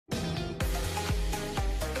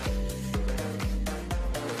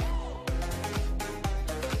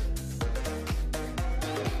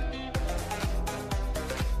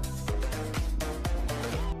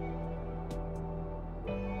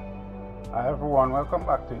Hi everyone, welcome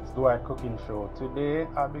back to It's Dwight Cooking Show. Today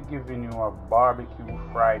I'll be giving you a barbecue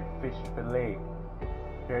fried fish fillet.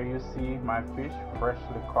 Here you see my fish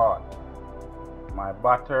freshly caught, my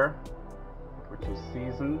butter which is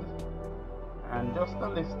seasoned, and just a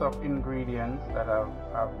list of ingredients that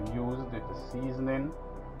I've used with the seasoning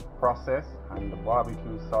process and the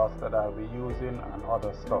barbecue sauce that I'll be using and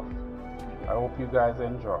other stuff. I hope you guys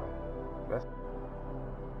enjoy. Yes.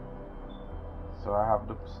 So I have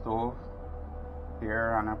the stove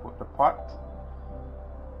here and I put the pot.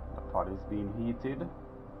 The pot is being heated,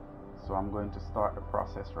 so I'm going to start the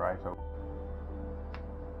process right away.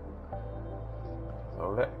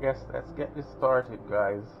 So let's get this started,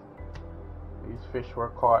 guys. These fish were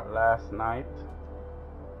caught last night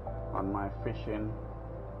on my fishing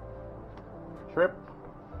trip.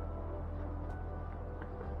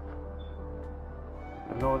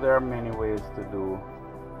 I know there are many ways to do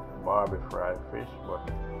barbecue fried fish,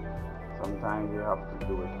 but sometimes you have to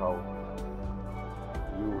do it how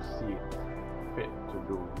you see it fit to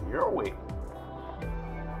do your way.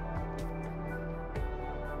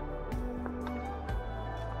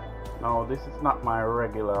 Now this is not my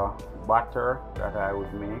regular batter that I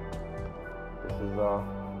would make. This is a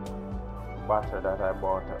batter that I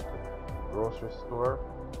bought at the grocery store.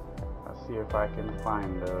 I'll see if I can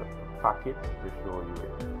find the packets to show you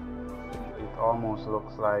it. It almost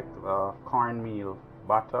looks like the cornmeal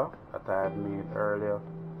batter that I had made earlier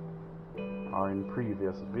or in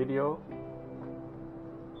previous video.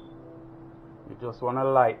 You just want to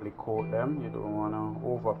lightly coat them. You don't want to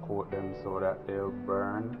overcoat them so that they'll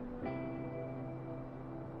burn.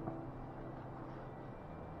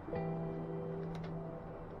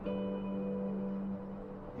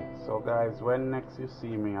 So guys, when next you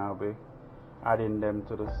see me, I'll be adding them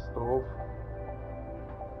to the stove.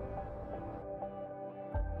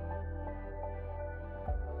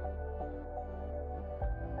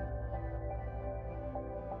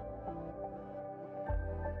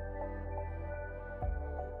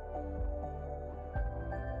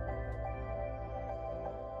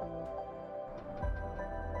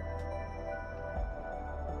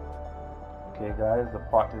 Okay guys, the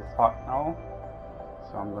pot is hot now,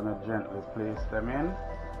 so I'm going to gently place them in.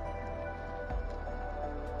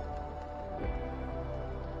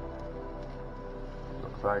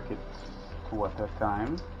 Looks like it's 2 at a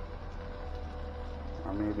time,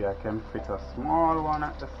 or maybe I can fit a small one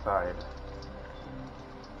at the side.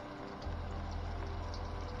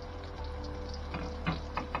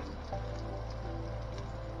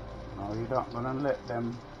 Now you're not going to let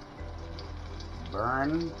them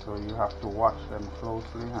burn, so you have to watch them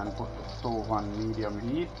closely and put the stove on medium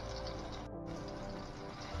heat.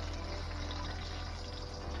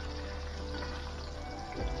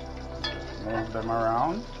 Move them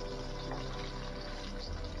around.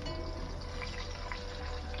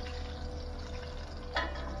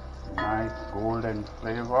 Nice golden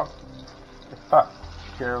flavor. It's not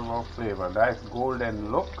terrible flavor, nice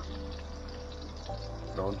golden look.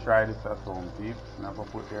 Don't try this at home, peeps. Never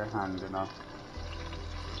put your hand in a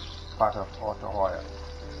pot of hot oil.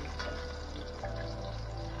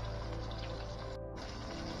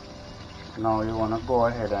 Now you want to go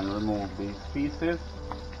ahead and remove these pieces.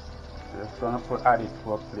 Just going to add it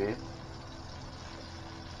to a plate,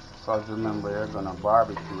 because remember you're going to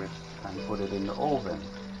barbecue it and put it in the oven.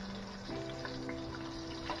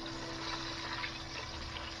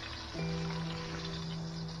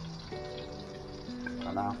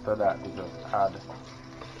 And after that you just add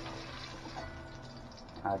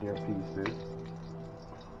your pieces,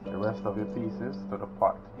 the rest of your pieces, to the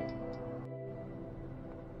pot.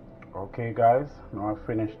 Okay guys, now I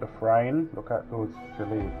finished the frying. Look at those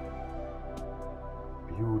fillets,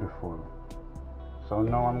 beautiful. So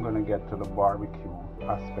now I'm going to get to the barbecue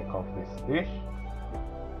aspect of this dish.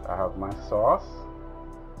 I have my sauce,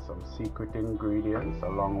 some secret ingredients,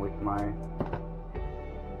 along with my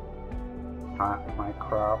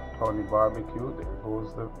Kraft honey barbecue. There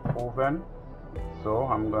goes the oven. So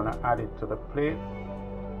I'm gonna add it to the plate,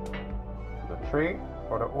 the tray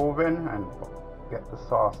or the oven, and get the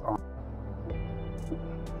sauce on.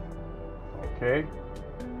 Okay,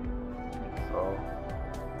 so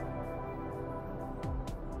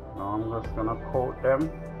now I'm just gonna coat them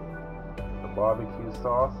with the barbecue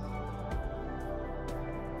sauce.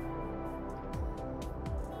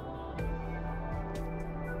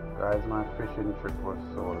 Guys, my fishing trip was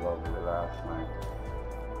so lovely last night.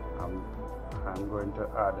 I'm going to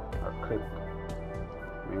add a clip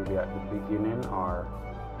maybe at the beginning or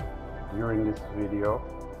during this video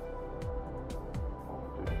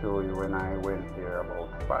to show you when I went there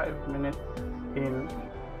about 5 minutes in,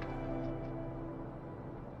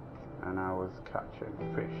 and I was catching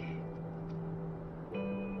fish.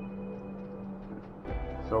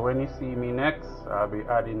 So when you see me next, I'll be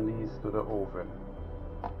adding these to the oven.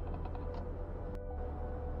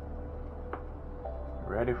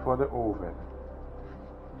 Ready for the oven.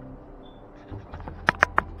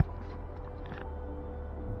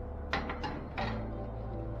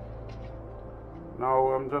 Now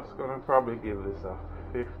I'm just gonna probably give this a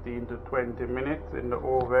 15 to 20 minutes in the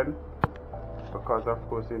oven, because of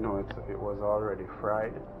course you know it was already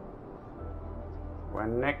fried.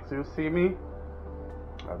 When next you see me,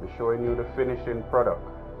 I'll be showing you the finishing product.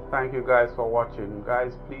 Thank you guys for watching.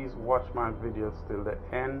 Guys, please watch my videos till the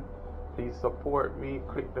end. Please support me.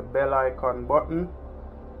 Click the bell icon button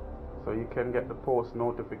so you can get the post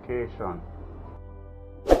notification.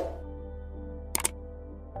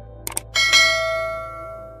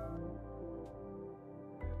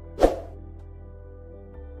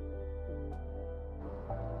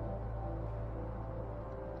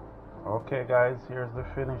 Okay guys, here's the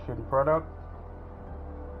finishing product.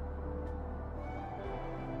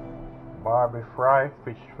 Barbie Fried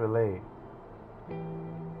Fish Fillet.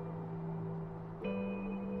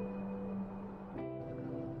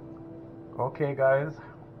 Okay guys,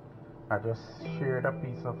 I just shared a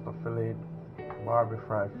piece of the fillet Barbie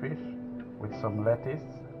fried fish with some lettuce.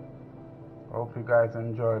 Hope you guys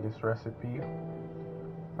enjoy this recipe.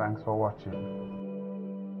 Thanks for watching.